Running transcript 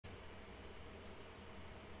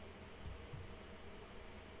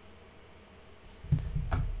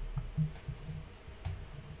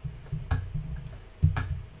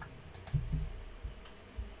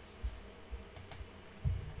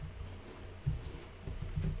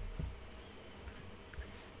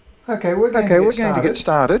Okay, we're going to get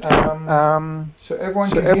started. So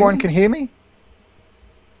everyone can hear me?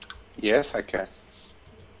 Yes, I can.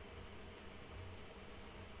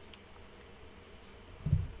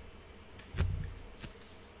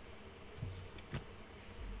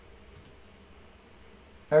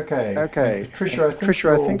 Okay. Okay. Patricia,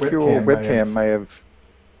 I think your webcam may have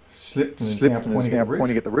slipped and is now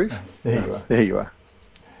pointing at the roof. There you are. There you are.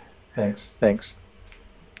 Thanks.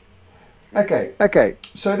 Okay. Okay.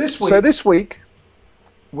 So this week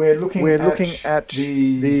we're looking at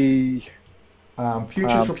the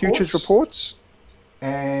futures reports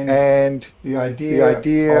and the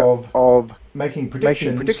idea of making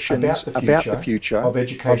predictions about the future of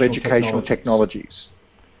educational technologies.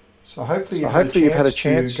 So hopefully you've had a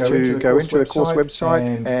chance to go into the course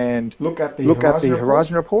website and look at the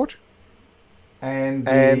Horizon report and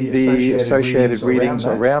the associated readings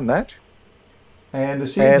around that. And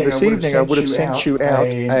this evening I would have sent you out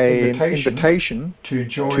an invitation to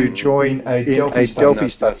join in a Delphi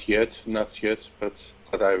study. Not yet, but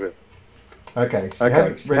I will. Okay.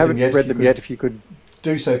 If you haven't read them yet, if you could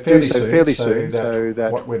do so fairly soon, so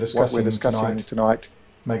that what we're discussing tonight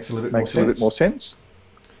makes a little bit more sense.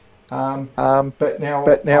 But now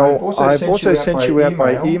I've also sent you out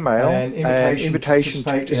by email an invitation to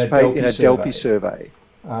participate in a Delphi survey.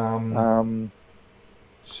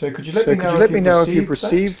 So could you let me know if you've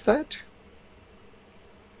received that?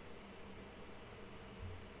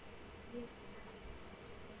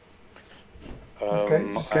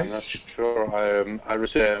 I'm not sure. I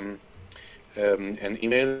received an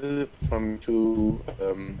email from to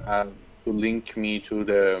link me to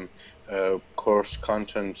the course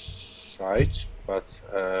content site, but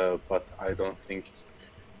I don't think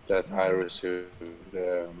that I received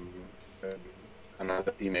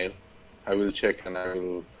another email. I will check and I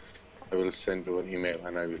will send you an email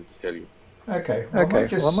and I will tell you. Okay.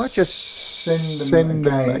 Well, I might just send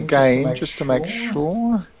them again just to make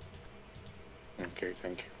sure. Okay,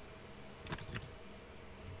 thank you.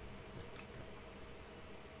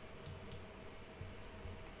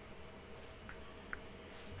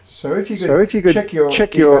 So if you could check your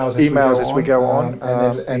emails as we go on,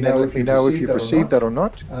 and then let me know if you've received that or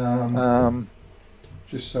not,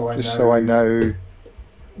 just so I know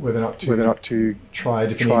whether or not to try a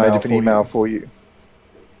different email for you.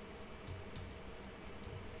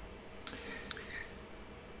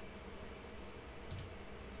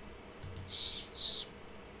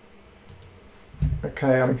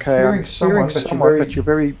 Okay, I'm hearing someone, but you're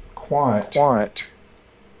very quiet.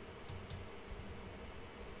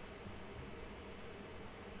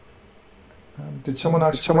 Did someone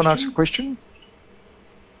ask a question?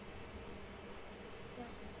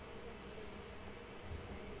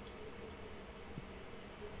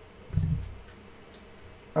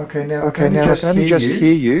 Okay, now I can only just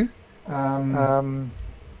hear you.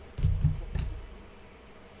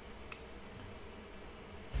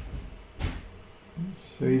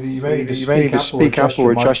 So you may need to speak up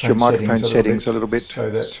or adjust your microphone settings a little bit so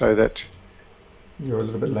that you're a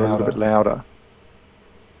little bit louder.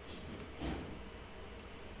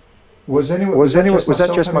 Was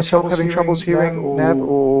that just myself having troubles hearing, Nav,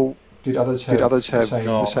 or did others have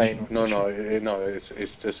the same? No,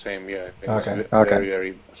 it's the same. Yeah. It's Okay.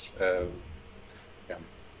 Very, yeah.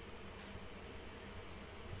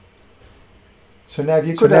 So now, if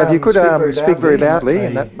you could speak very loudly,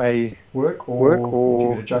 and that may work,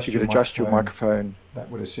 or if you could adjust your microphone, that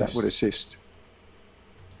would assist.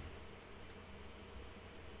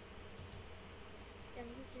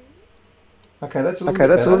 Okay, that's a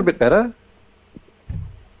little bit better.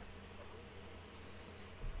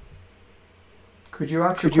 Could you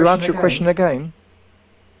answer your question again?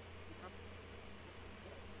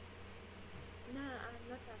 No, I'm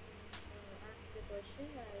not asking the question.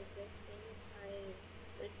 I just saying I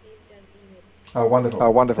received an email. Oh,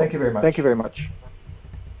 wonderful. Thank you very much.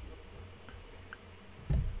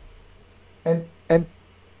 And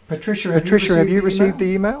Patricia, have you received the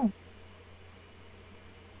email?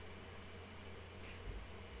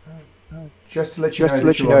 Just to let you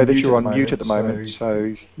know that you're on mute at the moment, so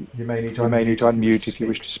you may need to unmute if you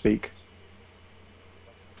wish to speak.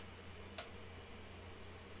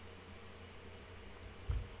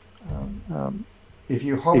 If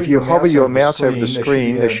you hover your mouse over the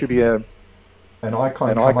screen, there should be an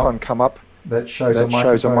icon come up that shows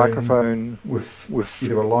a microphone with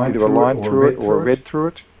either a line through it or a red through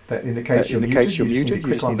it. That indicates you're muted.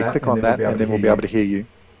 You just need to click on that, and then we'll be able to hear you.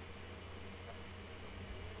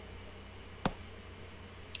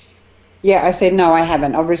 Yeah, I said no, I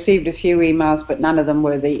haven't. I've received a few emails, but none of them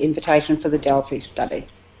were the invitation for the Delphi study.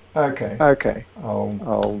 Okay.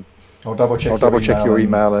 I'll I'll double check your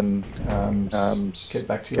email and get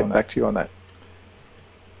back to you on that.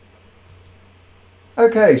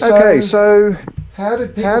 Okay, so how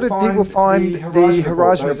did people find the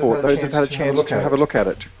Horizon Report, those who've had a chance to have a look at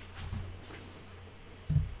it?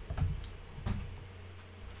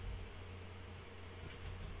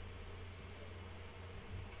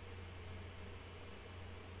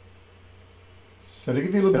 So to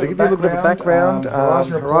give you a little bit of background,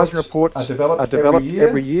 Horizon Reports are developed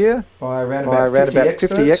every year by around about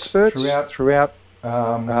 50 experts throughout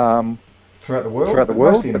the world,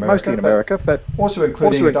 but mostly in America, but also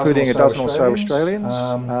including a dozen or so Australians.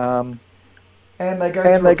 And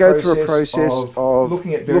they go through a process of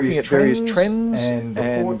looking at various trends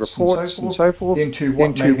and reports and so forth into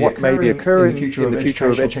what may be occurring in the future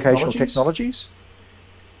of educational technologies.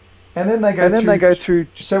 And then they go through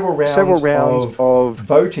several rounds of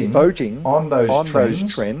voting on those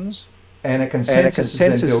trends, and a consensus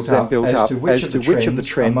is then built up as to which of the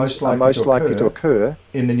trends are most likely to occur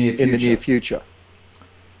in the near future.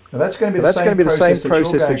 Now that's going to be the same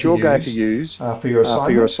process that you're going to use for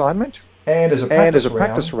your assignment, and as a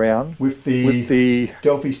practice round with the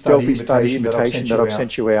Delphi study invitation that I've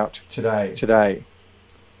sent you out today.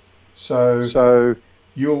 So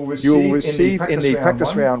you'll receive in the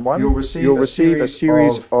practice round one, you'll receive a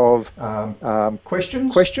series of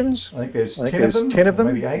questions. I think there's 10 of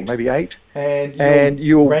them, maybe 8. And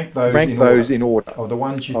you'll rank those in order of the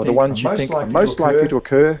ones you think are most likely to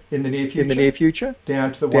occur in the near future,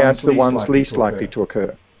 down to the ones least likely to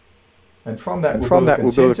occur. And from that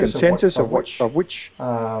we'll build a consensus of which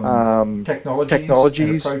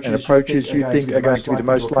technologies and approaches you think are going to be the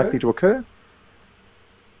most likely to occur.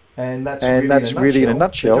 And that's really in a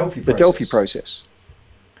nutshell the Delphi process.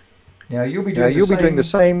 Now you'll be doing the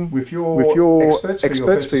same with your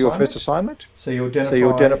experts for your first assignment. So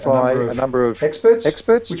you'll identify a number of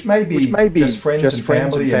experts, which may be just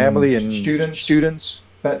friends and family and students.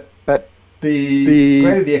 But the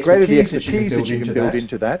greater the expertise that you can build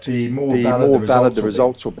into that, the more valid the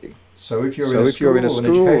results will be. So if you're in a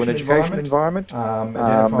school or an education environment,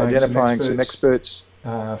 identifying some experts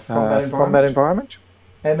from that environment,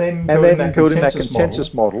 and then building that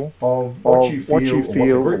consensus model of what you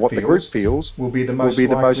feel or what the group feels will be the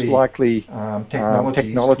most likely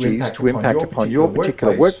technologies to impact upon your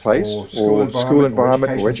particular workplace or school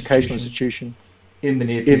environment or educational institution in the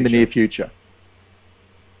near future.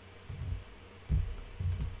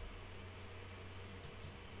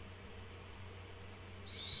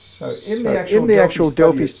 So in the actual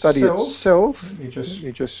Delphi study itself, let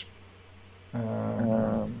me just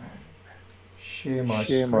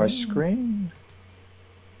share my screen.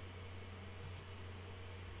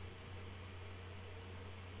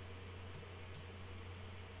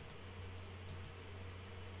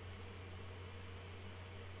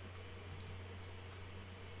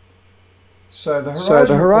 So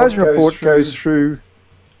the Horizon Report goes through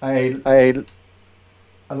a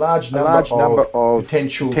large number of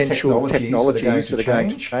potential technologies that are going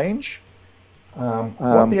to change.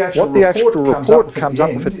 What the actual report comes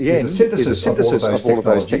up with at the end is a synthesis of all of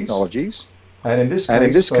those technologies. And in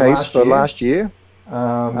this case, for last year,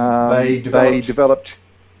 they developed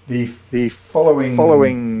the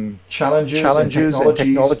following challenges and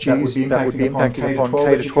technologies that would be impacting upon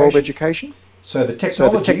K-12 education. So the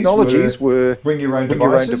technologies were bring your own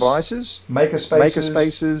devices,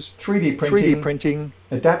 makerspaces, 3D printing,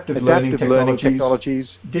 adaptive learning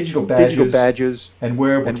technologies, digital badges, and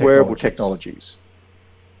wearable technologies.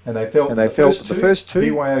 And they felt that the first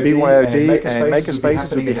two, BYOD and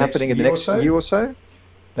makerspaces, would be happening in the next year or so.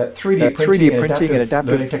 That 3D printing and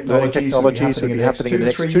adaptive learning technologies would be happening in the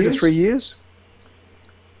next 2 to 3 years.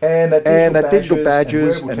 And that digital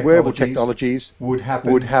badges and wearable technologies would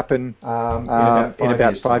happen in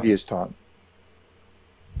about 5 years' time.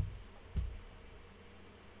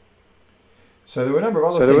 So there were a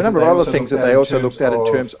number of other things that they also looked at in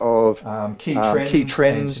terms of key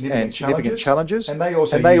trends and significant challenges. And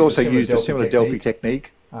they also used a similar Delphi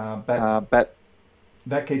technique, but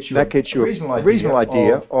that gets you a reasonable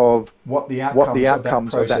idea of what the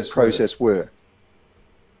outcomes of that process were.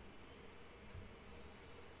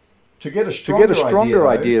 To get a stronger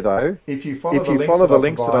idea, though, if you follow the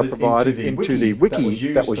links that I provided into the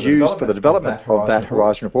wiki that was used for the development of that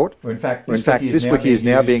Horizon Report, in fact, this wiki is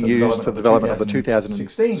now being used for the development of the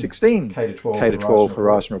 2016 K-12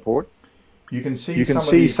 Horizon Report, you can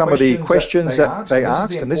see some of the questions that they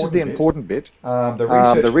asked, and this is the important bit.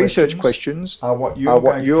 The research questions are what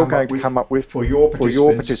you're going to come up with for your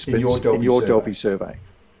participants in your Delphi survey.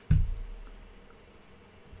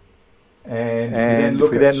 And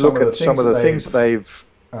if we then look at some of the things that they've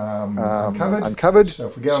uncovered. So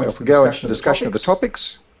if we go into the discussion of the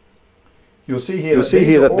topics, you'll see here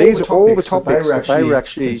that these are all the topics that they were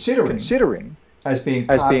actually considering as being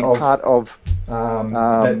part of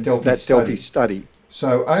that Delphi study.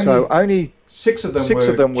 So only six of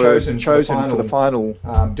them were chosen for the final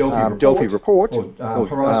Delphi report or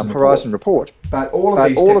Horizon report. But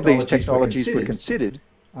all of these technologies were considered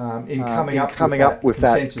in coming up with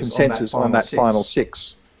that consensus on that final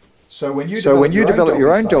six. So when you develop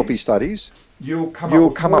your own Delphi studies, you'll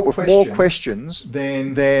come up with more questions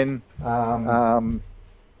than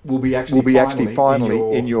will be actually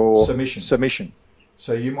finally in your submission.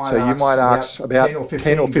 So you might ask about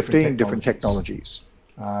 10 or 15 different technologies,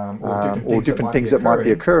 or different things that might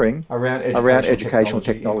be occurring around educational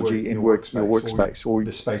technology in your workspace or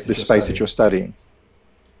the space that you're studying.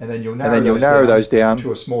 And then you'll narrow those down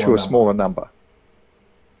to a smaller number.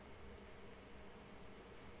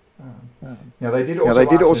 Now they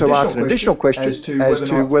did also ask an additional question as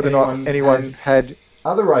to whether or not anyone had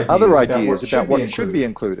other ideas about what should be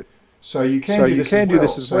included. So you can do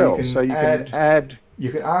this as well. So you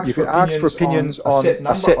can ask for opinions on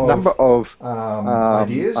a set number of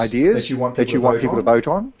ideas that you want people to vote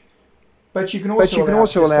on. But you can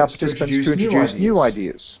also allow participants to introduce new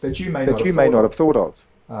ideas that you may not have thought of.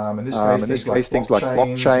 In this case, things like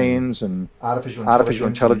blockchains and artificial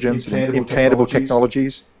intelligence and implantable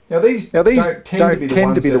technologies. Now these don't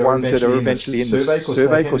tend to be the ones that are eventually in the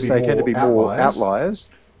survey because they tend to be more outliers.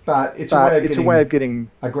 But it's a way of getting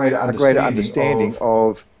a greater understanding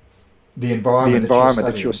of the environment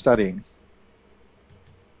that you're studying.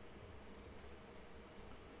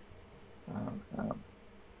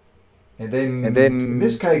 And then in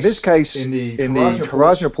this case, in the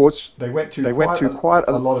Horizon reports, they went through quite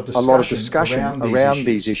a lot of discussion around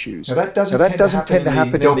these issues. Now that doesn't tend to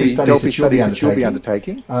happen in the Delphi studies that you'll be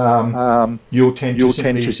undertaking. You'll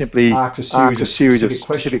tend to simply ask a series of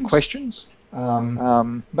specific questions.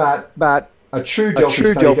 But a true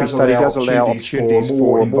Delphi study does allow opportunities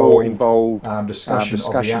for more involved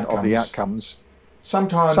discussion of the outcomes.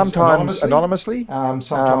 Sometimes anonymously,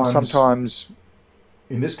 sometimes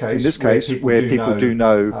in this case, where people do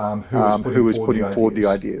know who is putting forward the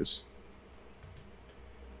ideas.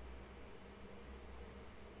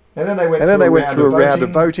 And then they went through a round of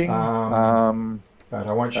voting. But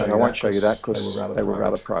I won't show you that because they were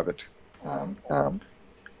rather private.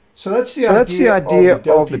 So that's the idea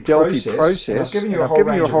of the Delphi process. I've given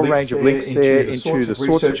you a whole range of links there into the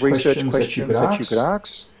sorts of research questions that you could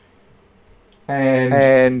ask.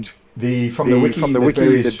 And from the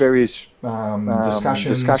wiki, the various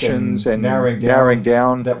discussions and narrowing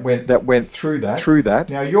down that went through that.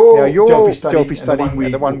 Now your Delphi study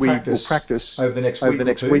and the one we will practice over the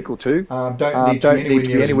next week or two don't need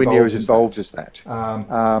to be anywhere near as involved as that.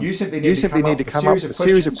 You simply need to come up with a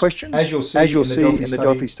series of questions, as you'll see in the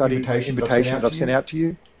Delphi study invitation that I've sent out to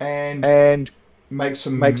you, and make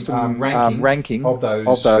some ranking of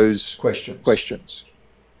those questions.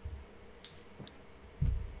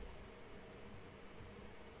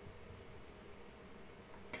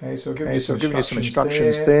 Okay, so I've given you some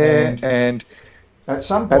instructions there, and at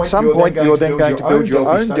some point you're then going to build your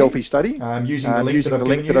own Delphi study using the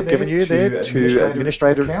link that I've given you there to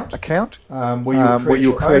administrator account, where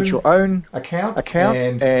you'll create your own account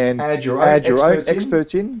and add your own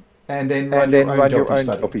experts in, and then run your own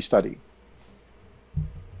Delphi study.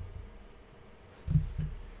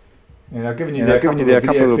 And I've given you there a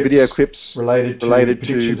couple of video clips related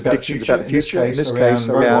to predictions about the future. In this case,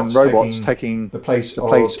 around robots taking the place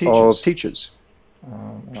of teachers,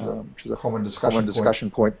 which is a common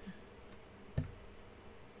discussion point.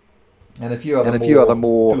 And a few other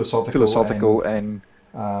more philosophical and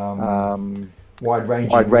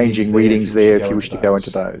wide-ranging readings there if you wish to go into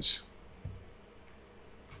those.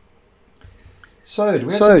 So, do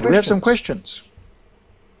we have some questions?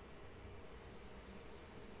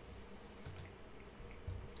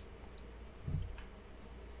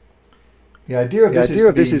 The idea of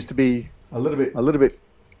this is to be a little bit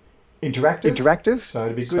interactive. So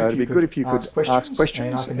it'd be good if you could ask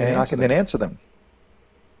questions and I can then answer them.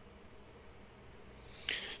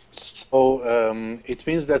 So it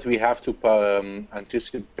means that we have to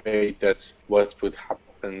anticipate that what would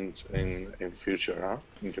happen in the future.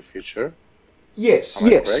 Yes.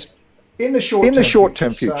 Yes. In the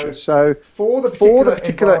short-term future. So for the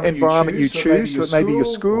particular environment you choose, so it may be your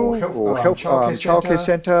school or childcare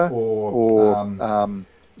centre or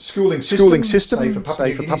schooling system,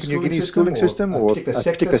 say for Papua New Guinea's schooling system, or a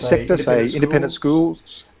particular sector, say independent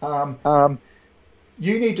schools.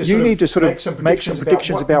 You need to sort of make some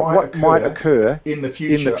predictions about what might occur in the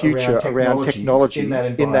future around technology in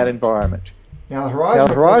that environment. Now,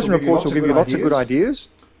 the Horizon reports will give you lots of good ideas,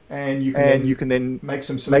 and you can then make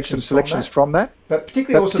some selections from that. But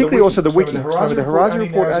particularly also the wiki. Remember, the Horizon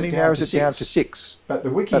report only narrows it down to 6. But the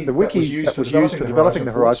wiki that was used for developing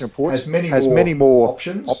the Horizon reports has many more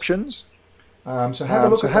options. So have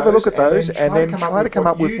a look at those and then try to come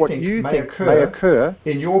up with what you think may occur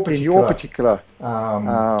in your particular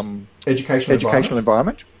educational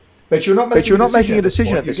environment. But you're not making a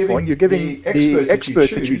decision at this point. You're giving the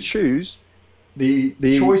experts that you choose the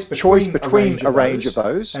choice between a range of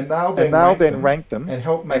those, and they'll then rank them and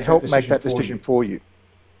help make that decision for you.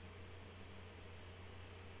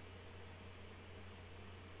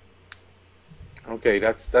 Okay,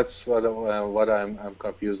 that's what I'm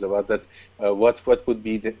confused about. That what would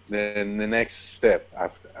be the next step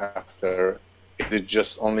after? Is it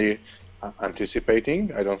just only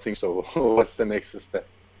anticipating? I don't think so. What's the next step?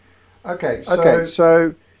 Okay,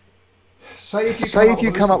 so say if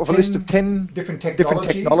you come up with a list of 10 different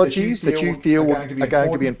technologies that you feel are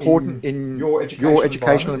going to be important in your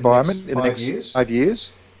educational environment in the next 5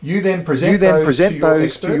 years. You then present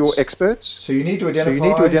those to your experts. So you need to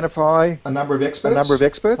identify a number of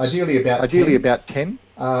experts, ideally about 10.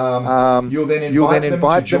 You'll then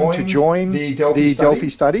invite them to join the Delphi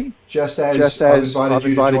study, just as I've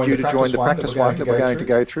invited you to join the practice one that we're going to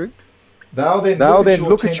go through. They'll then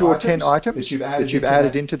look at your 10 items that you've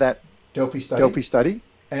added into that Delphi study,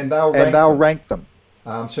 and they'll rank them.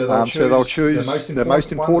 So they'll choose the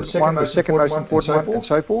most important one, the second most important one, and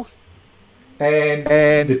so forth.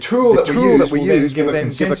 And the tool that we use will then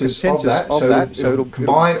give a consensus of that, so it'll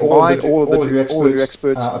combine all of your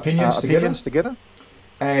experts' opinions together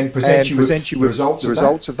and present you with the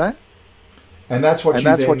results of that. And that's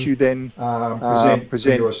what you then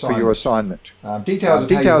present for your assignment.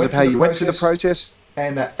 Details of how you went through the process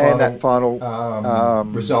and that final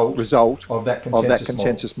result of that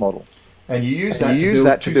consensus model. And you use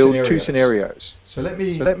that to build two scenarios. So let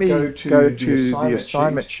me go to the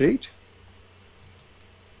assignment sheet.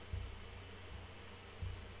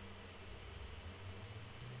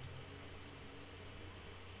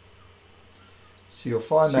 So you'll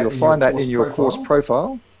find that in your course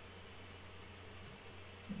profile.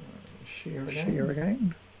 Share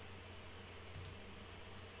again.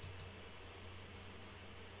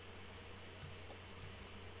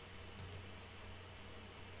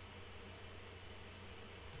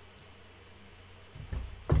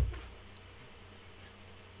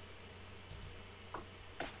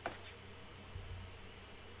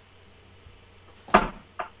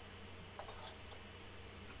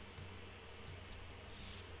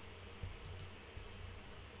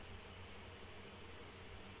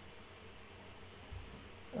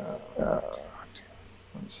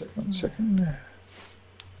 One second.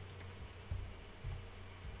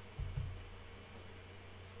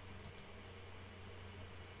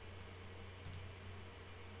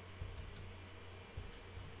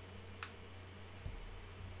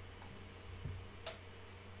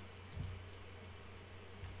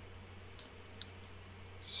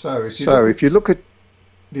 So if you look at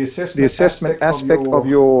the assessment aspect of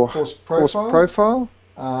your course profile,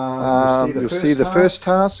 you'll see the first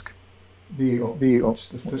task. The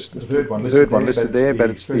third one listed there, but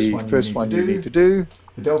it's the first one you need to do.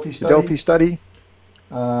 The Delphi study.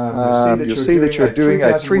 You'll see that you're doing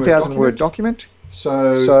a 3,000-word document.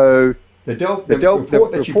 So the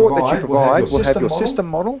report that you provide will have your system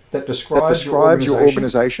model that describes your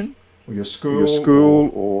organization, or your school,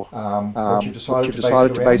 or what you've decided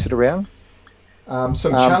to base it around.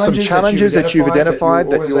 Some challenges that you've identified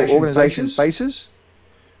that your organization faces.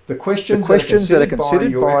 The questions that are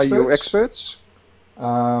considered by your experts,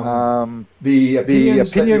 the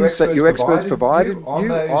opinions that your experts provided you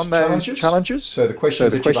on those challenges, so the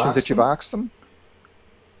questions that you've asked them.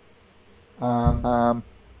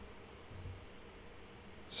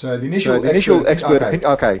 So the initial expert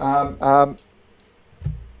opinion, okay.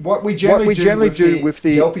 What we generally do with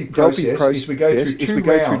the Delphi process is we go through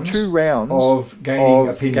two rounds of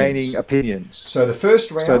gaining opinions. So the first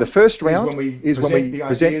round is when we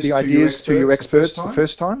present the ideas to your experts the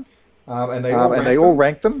first time, and they all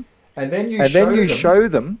rank them. And then you show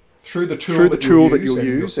them through the tool that you'll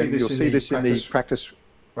use, and you'll see this in the practice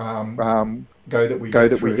go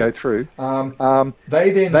that we go through.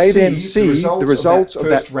 They then see the results of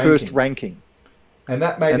that first ranking. And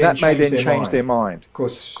that may then change their mind. Of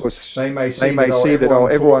course, they may see that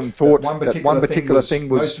everyone thought that one particular thing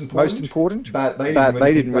was most important, but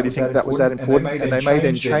they didn't really think that was that important, and they may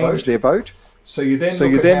then change their vote. So you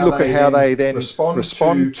then look at how they then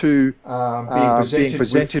respond to being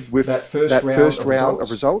presented with that first round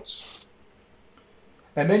of results.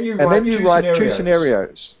 And then you write two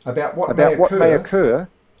scenarios about what may occur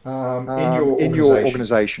in your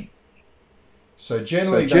organisation. So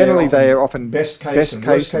generally they are often best case and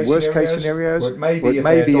worst case scenarios. Or it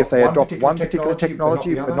may be if they adopt one particular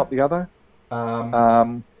technology but not the other.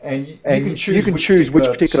 And you can choose which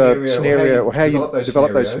particular scenario or how you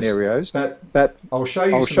develop those scenarios. But I'll show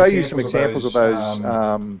you some examples of those.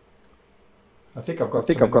 I think I've got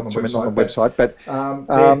some on the website, but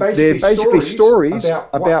they're basically stories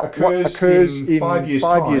about what occurs in 5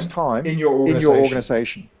 years' time in your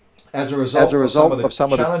organisation as a result of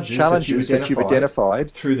some of the challenges that you've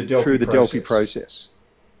identified through the Delphi process.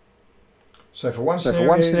 So for one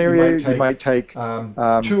scenario, you might take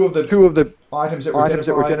two of the items that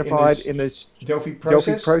were identified in this Delphi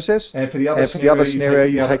process, and for the other scenario,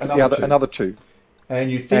 you take another two, and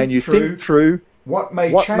you think through what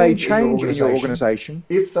may change in your organisation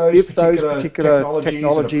if those particular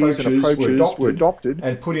technologies and approaches were adopted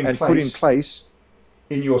and put in place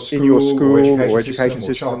in your school or education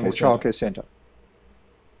system or childcare centre.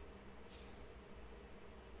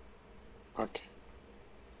 Okay.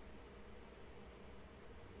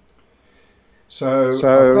 So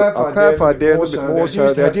I've clarified there a little bit more.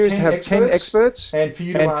 So the idea is to have 10 experts and for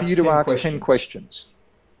you to ask 10 questions.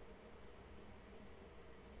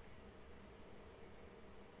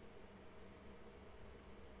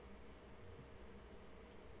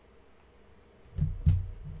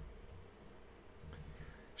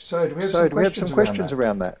 So do we have some questions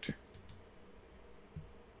around that?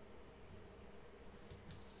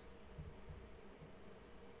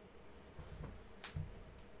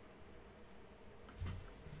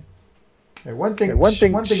 Okay, one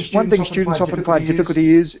thing students often find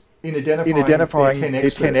difficulty is in identifying their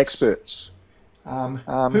 10 experts.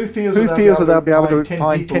 Who feels that they'll be able to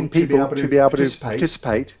find 10 people to be able to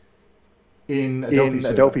participate in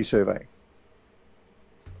a Delphi survey?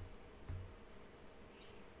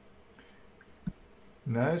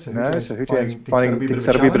 No, so Hootan's thinks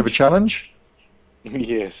that'll be a bit of a challenge.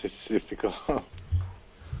 Yes, it's difficult.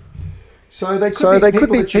 So they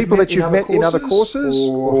could be people that you've met in other courses,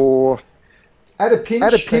 or at a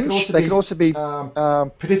pinch, they could also be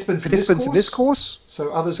participants in this course.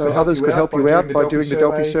 So others could help you out by doing the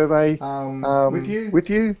Delphi survey with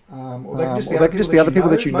you. Or they could just be other people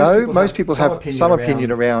that you know. Most people have some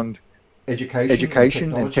opinion around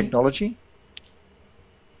education and technology.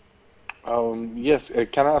 Yes,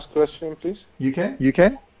 can I ask a question, please? You can. You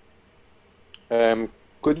can.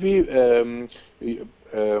 Could we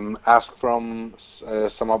ask from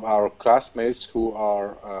some of our classmates who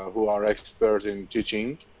are experts in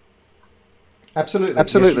teaching? Absolutely.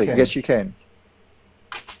 Absolutely. Yes, you can.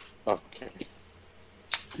 Okay.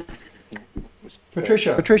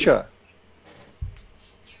 Patricia.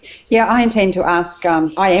 Yeah, I intend to ask.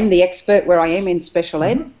 I am the expert where I am in special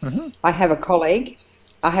ed. I have a colleague.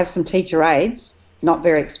 I have some teacher aides, not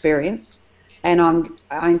very experienced, and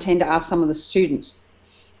I intend to ask some of the students.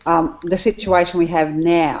 The situation we have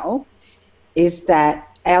now is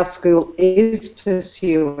that our school is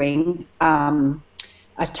pursuing a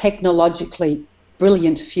technologically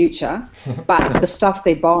brilliant future, but the stuff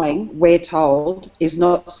they're buying, we're told, is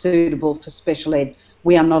not suitable for special ed.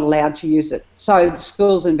 We are not allowed to use it. So the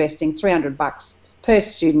school's investing $300 per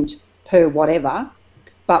student per whatever,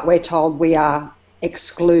 but we're told we are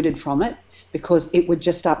excluded from it because it would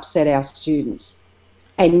just upset our students.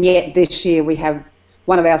 And yet this year we have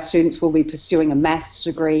one of our students will be pursuing a maths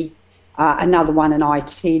degree, another one an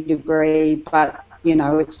IT degree, but you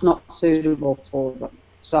know it's not suitable for them.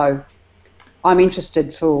 So I'm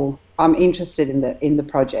interested in the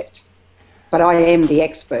project, but I am the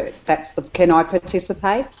expert. Can I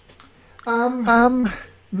participate? You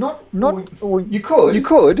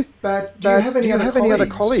could. But do you have any other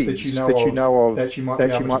colleagues that you know of that you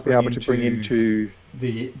might be able to bring into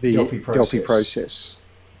the Delphi process?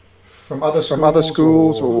 From other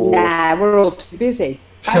schools or? Nah, we're all too busy.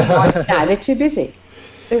 No, they're too busy.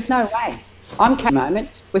 There's no way. I'm at the moment.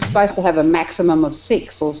 We're supposed to have a maximum of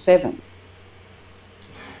 6 or 7.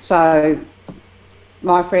 So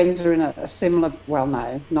my friends are in a similar. Well,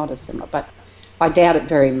 no, not a similar, but I doubt it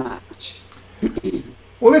very much.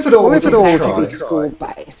 Well, if at all, can be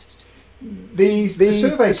school-based. The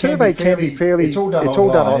survey can be fairly. It's all done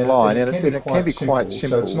online, and it can be quite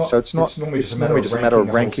simple. So it's normally just a matter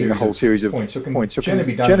of ranking a whole series of points. So it can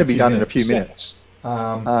generally be done in a few minutes.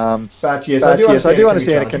 But yes, I do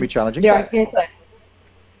understand it can be challenging. Yeah, I get that.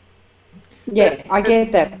 Yeah, I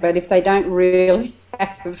get that. But if they don't really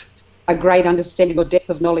have a great understanding or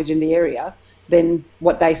depth of knowledge in the area, then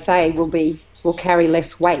what they say will carry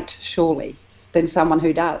less weight, surely, than someone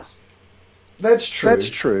who does. That's true. That's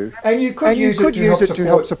true. And you could use it to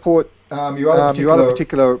help support your other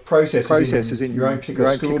particular processes in your own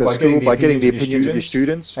particular school by getting the opinions of your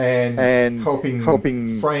students and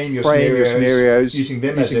helping frame your scenarios using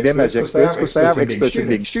them as experts, because they are experts in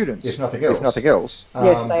being students, if nothing else.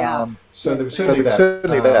 Yes, they are. So there was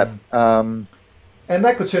certainly that. And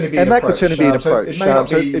that could certainly be an approach.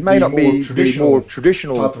 It may not be the more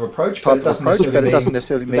traditional type of approach, but it doesn't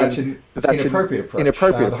necessarily mean that that's an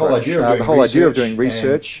inappropriate approach. The whole idea of doing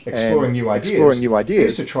research and exploring new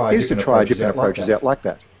ideas is to try different approaches out like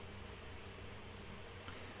that.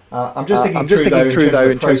 I'm just thinking through though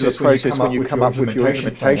in terms of the process when you come up with your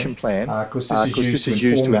implementation plan, because this is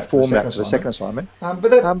used to inform that for the second assignment. But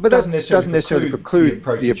that doesn't necessarily preclude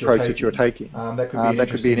the approach that you're taking. That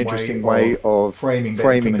could be an interesting way of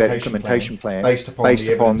framing that implementation plan based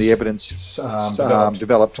upon the evidence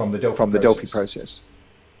developed from the Delphi process.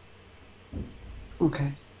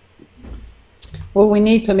 Okay. Well, we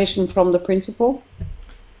need permission from the principal.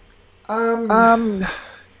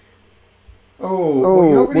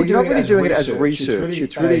 Well, you're not really doing it as research.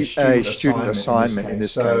 It's really a student assignment in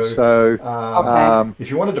this case. So,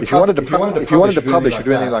 if you wanted to publish or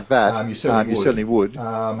do anything like that, you certainly would.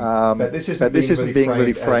 But this isn't being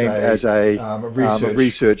really framed as a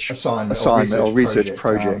research assignment or research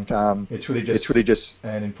project. It's really just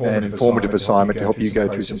an informative assignment to help you go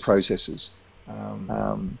through some processes.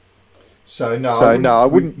 So no, I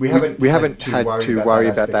wouldn't. We haven't had to worry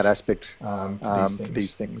about that aspect for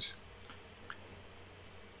these things.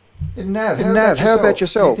 Nav, how about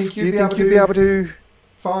yourself? Do you think you'd be able to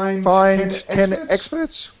find 10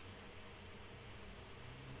 experts?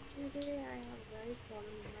 Today I have very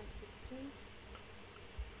problem in my system.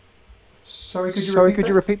 Sorry, could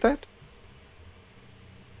you repeat that?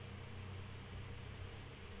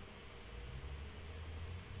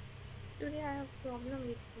 Today I have problem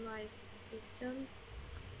with my system.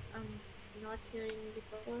 I'm not hearing the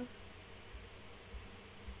power.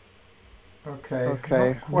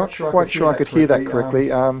 Okay. Not quite sure I could hear that correctly.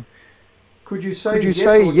 Could you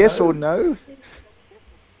say yes or no?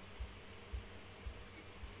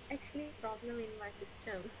 Actually, problem in my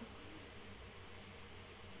system.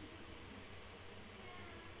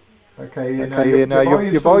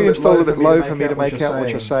 Your volume's still a little bit low for me to make out what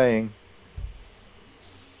you're saying.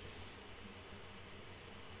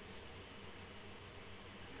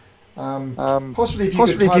 Possibly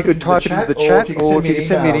if you could type it into the chat, or if you could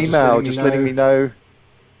send me an email just letting me know.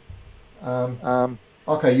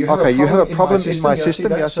 Okay, you have a problem in my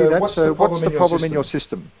system. I see that. So what's the problem in your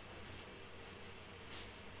system?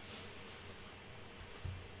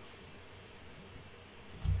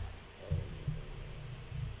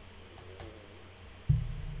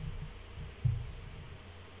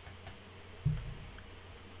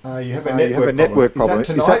 You have a network problem.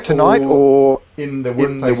 Is that tonight or in the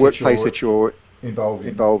workplace that you're involved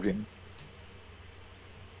in?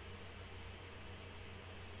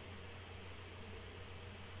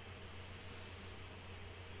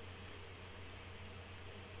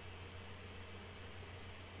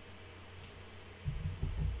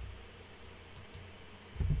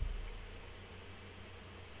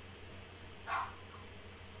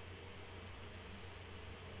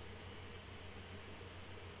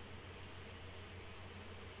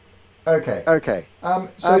 Okay.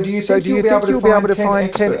 So do you think you'll be able to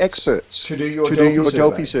find 10 experts to do your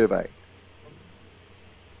Delphi survey?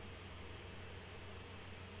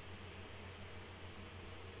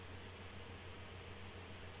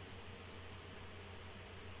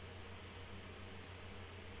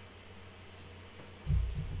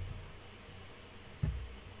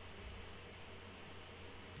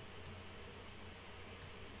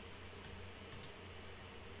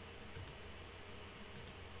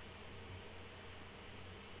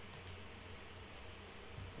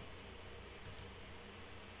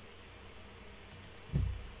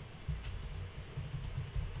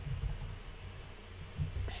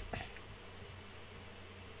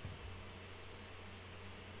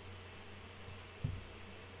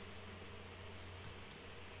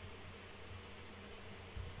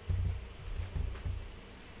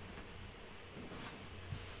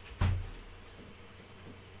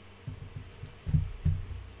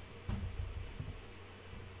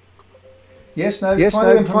 Yes,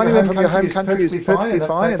 finding them from your home country is perfectly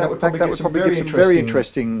fine, and in fact that would probably give some very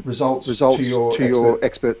interesting results to your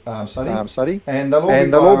expert study. And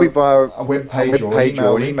they'll all be via a web page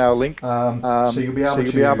or an email link. So you'll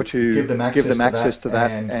be able to give them access to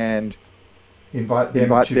that and invite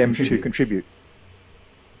them to contribute.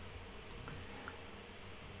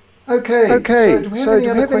 Okay. So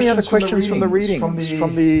do we have any other questions from the readings,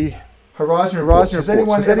 from the Horizon reports. Has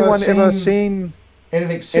anyone ever seen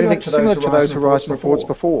anything similar to those Horizon reports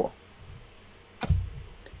before?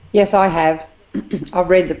 Yes, I have. I've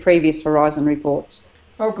read the previous Horizon reports.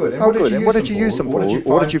 Oh, good. And what did you use them for?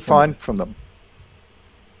 What did you find from them?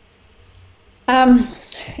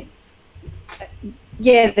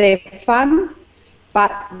 Yeah, they're fun,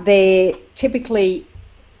 but they're typically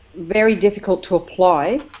very difficult to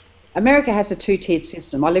apply. America has a two-tiered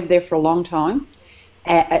system. I lived there for a long time,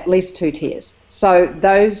 at least 2 tiers. So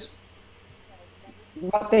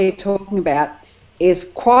what they're talking about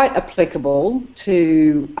is quite applicable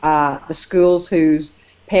to the schools whose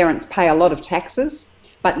parents pay a lot of taxes,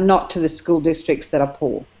 but not to the school districts that are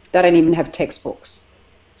poor. They don't even have textbooks.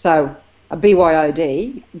 So a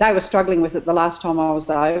BYOD, they were struggling with it the last time I was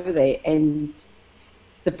over there, and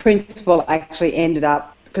the principal actually ended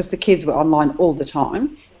up, because the kids were online all the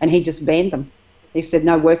time, and he just banned them. He said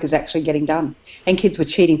no work is actually getting done. And kids were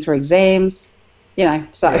cheating through exams, you know,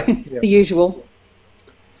 so the usual.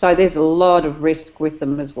 So there's a lot of risk with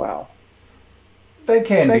them as well. They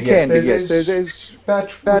can be, yes.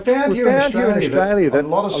 But we found here in Australia that a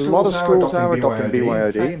lot of schools are adopting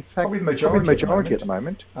BYOD. In fact, probably the majority at the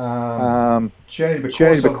moment.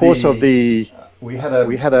 Generally because of the... We had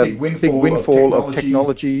a big windfall of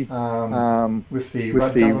technology with the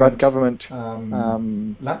Rudd government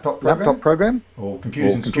laptop program, or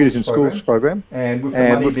Computers in Schools program. And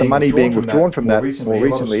with the money being withdrawn from that more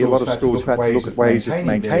recently, a lot of schools have had to look at ways of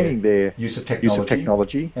maintaining their use of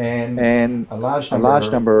technology. And a large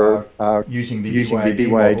number are using the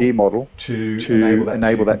BYOD model to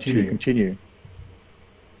enable that to continue.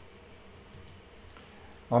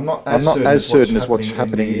 I'm not as certain as what's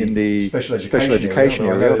happening in the special education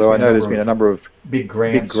area, although I know there's been a number of big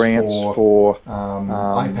grants for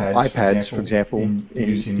iPads, for example, in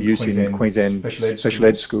use in Queensland special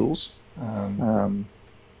ed schools. I'm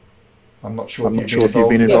not sure if you've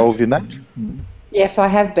been involved in that. Yes, I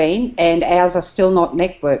have been, and ours are still not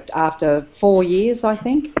networked after 4 years, I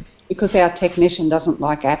think, because our technician doesn't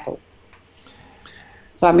like Apple.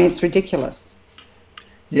 So, I mean, it's ridiculous.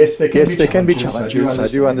 Yes, there can be challenges. I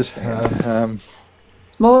do understand.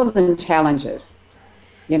 More than challenges,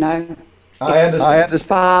 you know. I understand.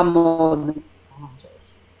 Far more than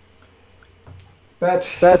challenges.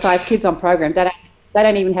 But I have kids on program. They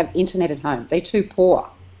don't even have internet at home. They're too poor.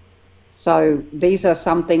 So these are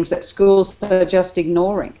some things that schools are just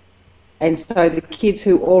ignoring. And so the kids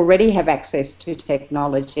who already have access to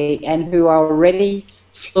technology and who are already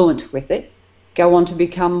fluent with it go on to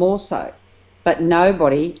become more so. But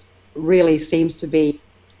nobody really seems to be,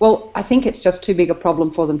 well, I think it's just too big a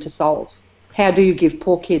problem for them to solve. How do you give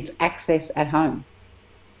poor kids access at home?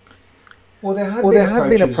 Well, there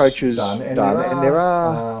have been approaches done, and there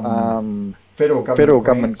are federal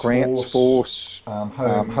government grants for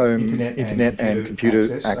home internet and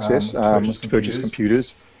computer access to purchase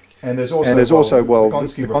computers. And there's also, the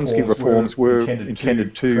Gonski reforms were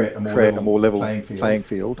intended to create a more level playing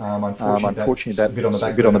field. Unfortunately, that's a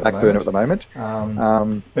bit on the back burner at the moment.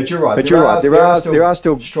 But you're right. There are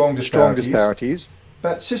still strong disparities.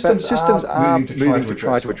 But systems are moving to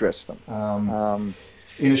try to address them.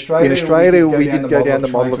 In Australia, we did go down the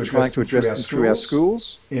model of trying to address them through our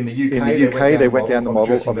schools. In the UK, they went down the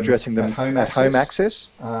model of addressing them at home access.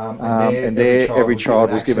 And there, every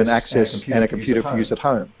child was given access and a computer for use at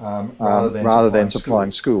home, rather than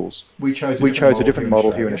supplying schools. We chose a different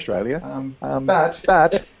model here in Australia. But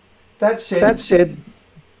that said,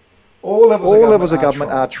 all levels of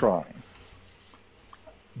government are trying.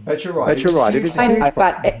 But you're right. It is a huge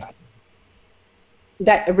problem.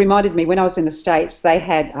 That reminded me, when I was in the States, they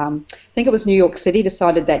had, I think it was New York City,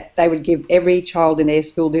 decided that they would give every child in their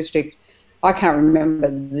school district, I can't remember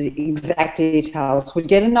the exact details, would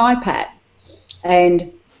get an iPad.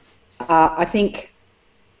 And I think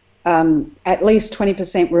at least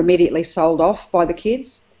 20% were immediately sold off by the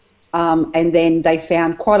kids. And then they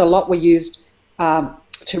found quite a lot were used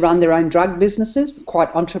to run their own drug businesses,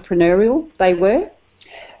 quite entrepreneurial they were.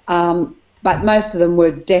 But most of them were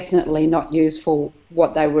definitely not used for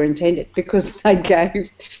what they were intended, because they gave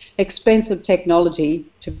expensive technology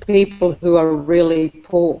to people who are really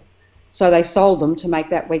poor. So they sold them to make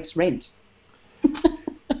that week's rent.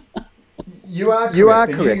 You are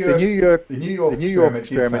correct. The New York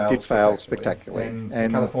experiment did fail spectacularly,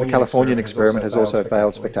 and the Californian experiment has also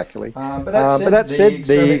failed spectacularly. But that said,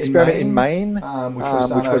 the experiment in Maine,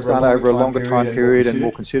 which was done over a longer time period and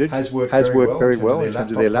more considered, has worked very well in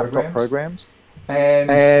terms of their laptop programs.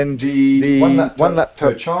 And the one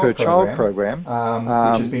laptop per child program,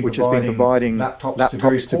 which has been providing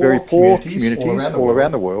laptops to very poor communities all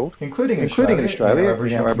around the world, including in Australia,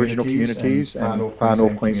 in our Aboriginal communities and Far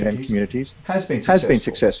North Queensland communities, has been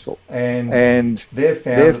successful. And they've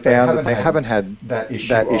found that they haven't had that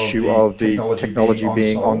issue of the technology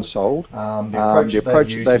being on-sold. The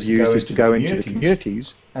approach that they've used is to go into the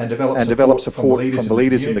communities and develop support from the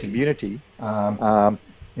leaders in the community.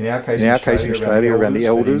 In our case in Australia, around the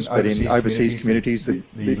elders, but in overseas communities, the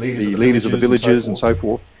leaders of the villages and so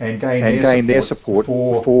forth, and gain their support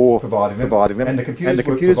for providing them. And the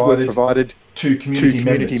computers were provided to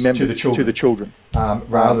community members, to the children,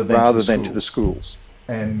 rather than to the schools.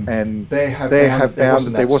 And they have found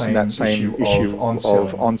that there wasn't that same issue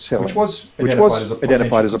of on-selling, which was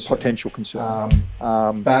identified as a potential concern.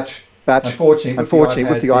 But unfortunately,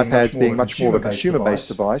 with the iPads being much more of a consumer-based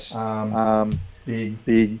device,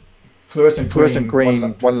 the fluorescent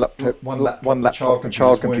green one laptop and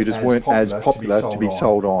child computers weren't as popular to be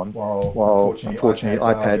sold on, while unfortunately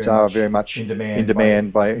iPads are very much in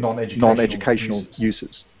demand by non-educational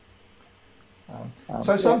users.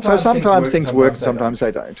 So sometimes things work, sometimes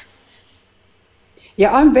they don't.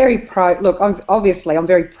 Yeah, I'm very pro. Look, I'm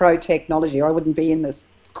very pro technology, or I wouldn't be in this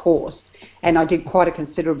course. And I did quite a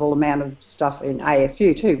considerable amount of stuff in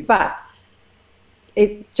ASU too. But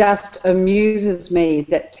it just amuses me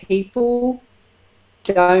that people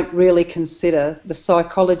don't really consider the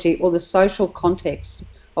psychology or the social context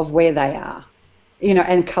of where they are, you know,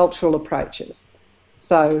 and cultural approaches.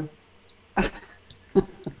 So.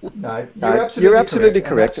 No, you're absolutely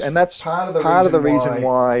correct, and that's part of the reason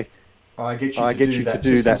why I get you to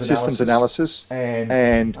do that systems analysis,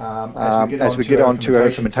 and as we get on to our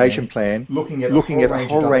implementation plan, looking at a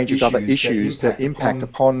whole range of other issues that impact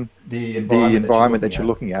upon the environment that you're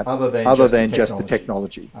looking at, other than just the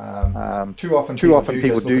technology. Too often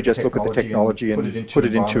people do just look at the technology and put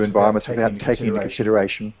it into environments without taking into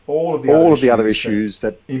consideration all of the other issues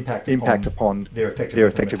that impact upon their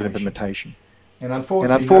effective implementation. And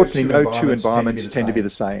unfortunately, no two environments tend to be the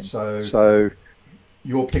same. So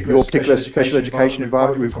your particular special education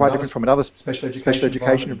environment will be quite different from another special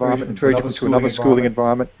education environment, and very different to another schooling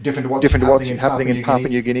environment, different to what's happening in Papua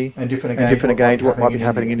New Guinea, and different again to what might be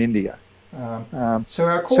happening in India. So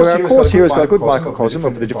our course here has got a good microcosm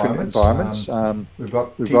of the different environments. We've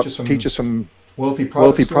got teachers from wealthy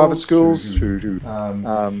private schools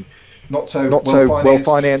to not so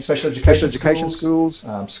well-financed special education schools,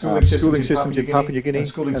 schooling systems in Papua New Guinea, and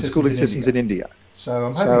schooling systems in India. So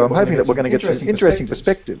I'm hoping that we're going to get some interesting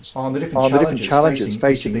perspectives on the different challenges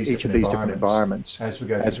facing each of these different environments as we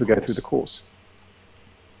go through the course.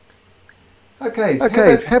 Okay.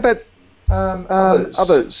 How about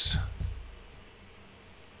others?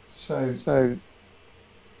 So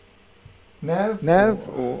Nav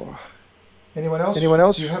or anyone else?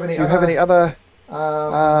 Do you have any other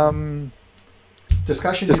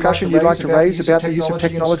discussion you'd like to raise about the use of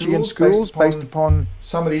technology in schools based upon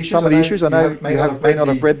some of the issues? I know you may not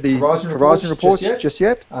have read the Horizon reports just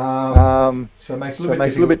yet, so it makes it a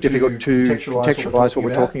little bit difficult to contextualise what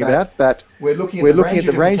we're talking about, but we're looking at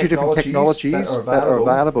the range of different technologies that are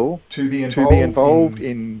available to be involved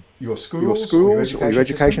in your schools or your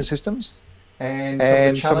education systems,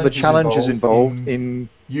 and some of the challenges involved in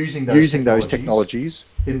using those technologies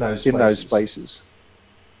in those spaces.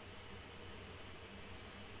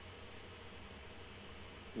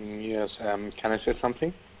 Yes, can I say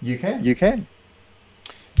something? You can.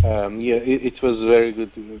 Yeah, it was a very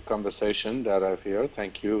good conversation that I've heard.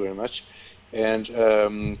 Thank you very much. And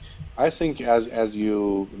I think, as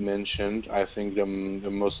you mentioned, I think the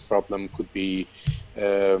most problem could be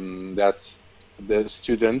that the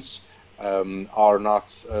students are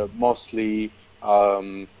not mostly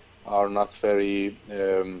are not very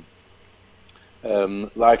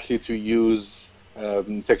likely to use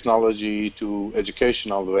technology to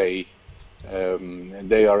educational way.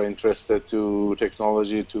 They are interested to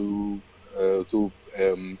technology to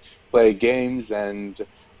play games and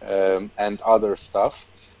other stuff.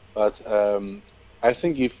 But I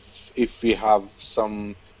think if we have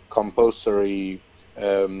some compulsory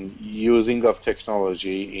using of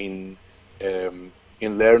technology in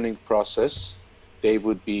learning process, they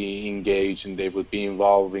would be engaged and they would be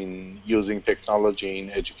involved in using technology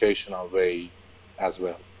in educational way as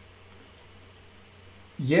well.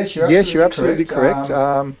 Yes, you're absolutely correct.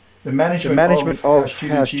 The management of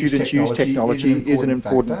how students use technology is an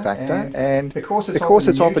important factor, and because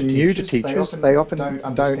it's often new to teachers, they often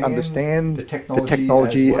don't understand the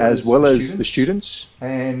technology as well as the students,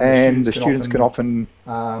 and the students can often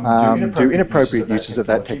do inappropriate uses of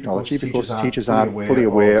that technology because the teachers aren't fully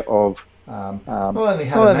aware of not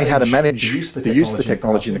only how to manage the use of the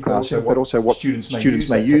technology in the classroom, but also what students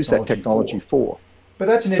may use that technology for. But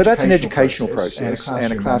that's an educational process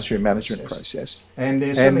and a classroom management process. And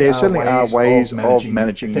there certainly are ways of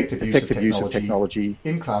managing effective use of technology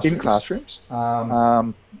in classrooms.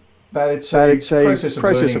 But it's a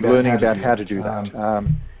process of learning about how to do that.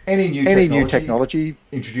 Any new technology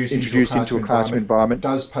introduced into a classroom environment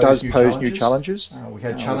does pose new challenges. We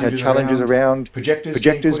had challenges around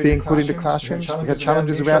projectors being put into classrooms. We had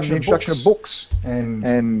challenges around the introduction of books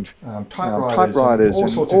and typewriters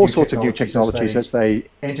and all sorts of new technologies as they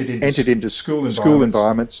entered into school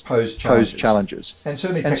environments posed challenges. And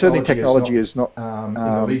certainly technology is not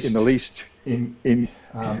in the least immune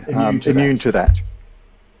to that.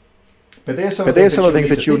 But there's some of the things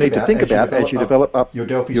that you'll need to think about as you develop up your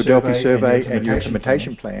Delphi survey and your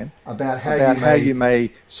implementation plan about how you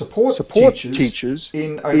may support teachers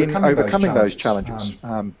in overcoming those challenges.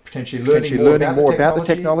 Potentially learning more about the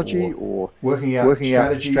technology or working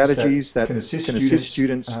out strategies that can assist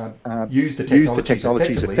students use the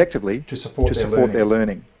technologies effectively to support their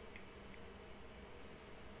learning.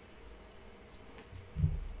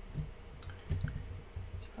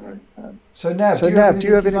 So Nav, do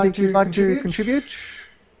you have anything you'd like to contribute?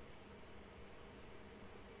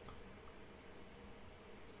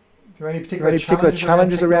 Are there any particular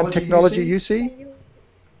challenges around technology you see?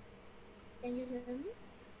 Can you hear me?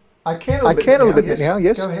 I can a little bit now,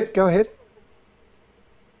 yes. Go ahead.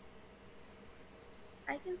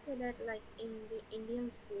 I can say that like in the Indian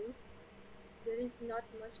school, there is not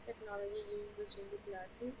much technology used in the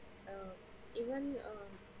classes. Even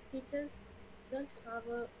teachers don't have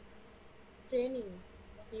a training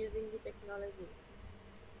using the technology,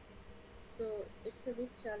 so it's a big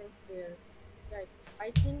challenge here. Like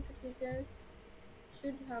I think teachers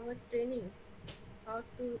should have a training how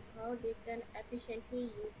they can efficiently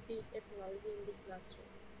use the technology in the classroom.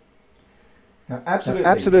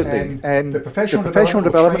 Absolutely. And the professional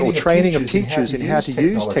development or training of teachers in how to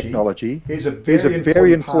use technology is a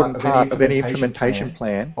very important part of any implementation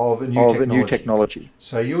plan of a new technology.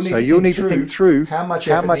 So you'll need to think through how much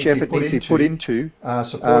effort needs to be put into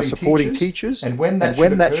supporting teachers and when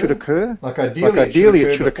that should occur. Like ideally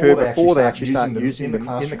it should occur before they actually start using them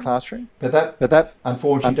in the classroom. But that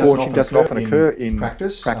unfortunately doesn't often occur in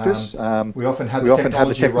practice. We often have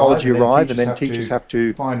the technology arrive and then teachers have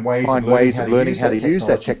to find ways of learning how to use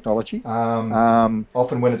that technology,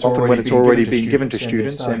 often when it's already been given to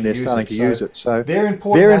students and they're starting to use it. So they're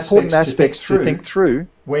important aspects to think through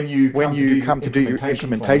when you come to do your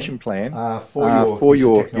implementation plan for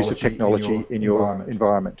your use of technology in your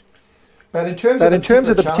environment. But in terms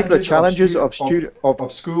of the particular challenges of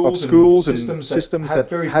schools and systems that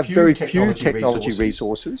have very few technology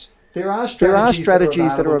resources, there are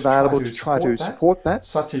strategies that are available to try to support that,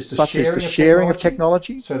 such as the sharing of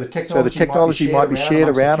technology. So the technology might be shared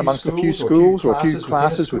around amongst a few schools or a few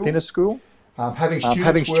classes within a school.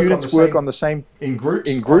 Having students work on the same in groups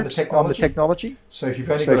on the technology. So if you've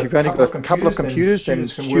only got a couple of computers, then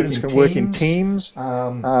students can work in teams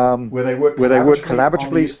where they work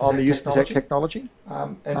collaboratively on the use of technology.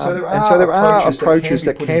 And so there are approaches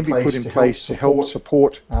that can be put in place to help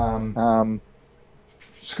support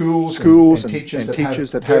schools and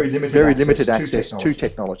teachers that have very limited access to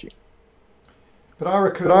technology. But I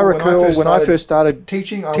recall when I first started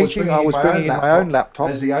teaching, I was bringing in my own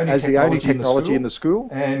laptop as the only technology in the school,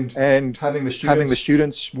 and having the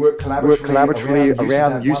students work collaboratively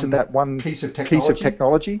around using that one piece of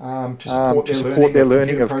technology to support their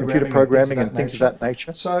learning of computer programming and things of that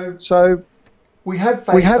nature. So we have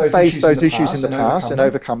faced those issues in the past and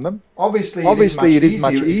overcome them. Obviously, it is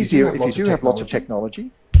much easier if you do have lots of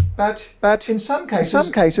technology. But in some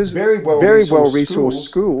cases, very well-resourced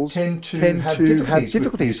schools tend to have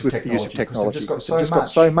difficulties with the use of technology. They've just got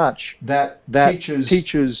so much that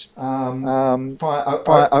teachers are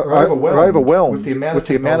overwhelmed with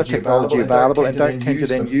the amount of technology available and don't tend to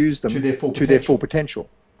then use them to their full potential.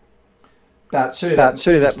 But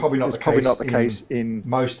certainly that's probably not the case in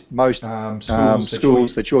most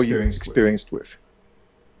schools that you're experienced with.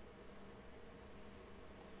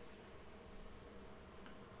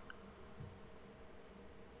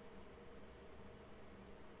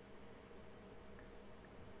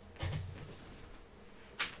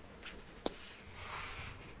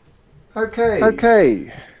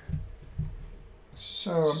 Okay.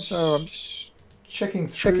 So I'm just checking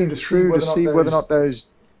through to see whether or not those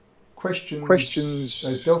questions,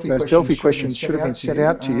 those Delphi questions should have been sent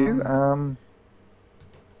out to you.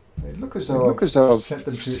 They look as though I've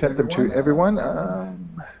sent them to everyone.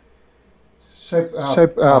 So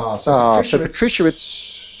Patricia,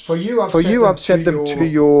 it's for you. I've sent them to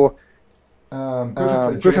your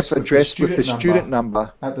Griffith address with the student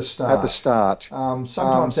number at the start.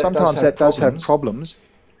 Sometimes that does have problems.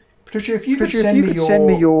 Patricia, if you could send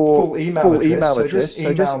me your full email address,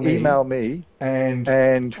 so just email me, and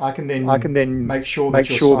I can then make sure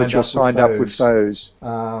that you're signed up with those,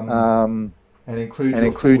 and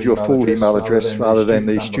include your full email address rather than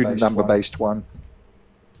the student number based one.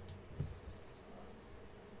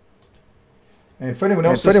 And for anyone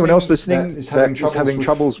else listening that is having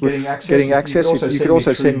troubles with getting access, you could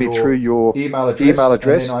also send me through your email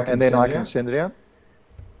address, and then I can send it out.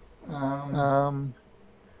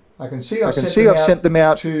 I can see I've sent them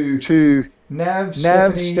out to Nav,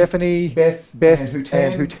 Stephanie, Beth,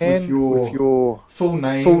 and Hutan with your full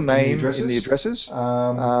name in the addresses.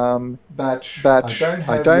 But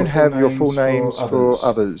I don't have your full names for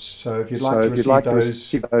others. So if you'd like to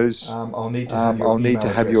receive those, I'll need to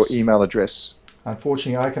have your email address.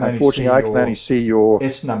 Unfortunately, I can only see your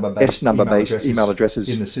S number based email addresses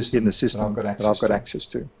in the system that I've got access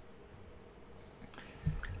to.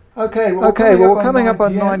 Okay, well, we're coming up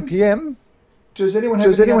on 9 p.m. Does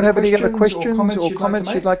anyone have any other questions or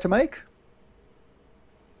comments you'd like to make?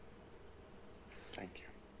 Thank you.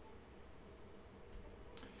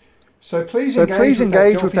 So please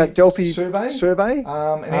engage with that Delphi survey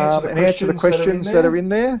and answer the questions that are in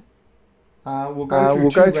there. We'll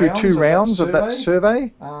go through two rounds of that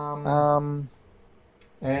survey, and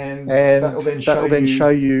that will then show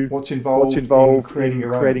you what's involved in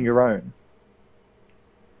creating your own.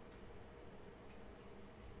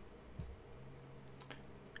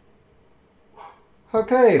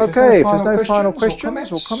 Okay, if there's no final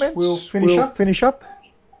questions or comments, we'll finish up.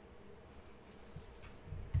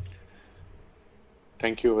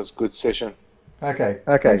 Thank you. It was a good session. Okay.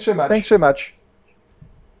 Thanks very much.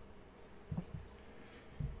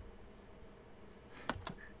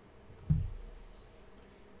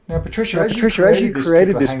 Now, Patricia, as you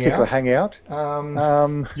created this particular Hangout,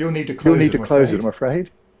 you'll need to close it, I'm afraid.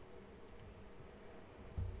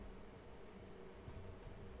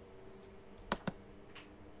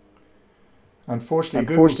 Unfortunately,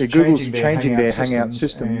 Google's changing their Hangout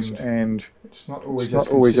systems, and it's not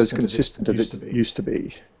always as consistent as it used to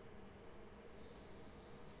be.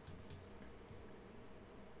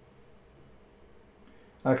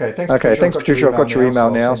 Okay, thanks, Patricia. I've got your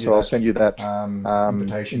email now, so I'll send you that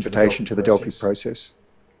invitation to the Delphi process.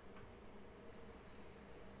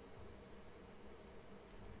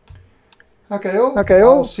 Okay,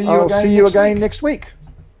 I'll see you again next week.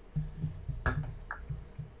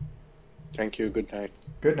 Thank you. Good night.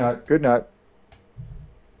 Good night.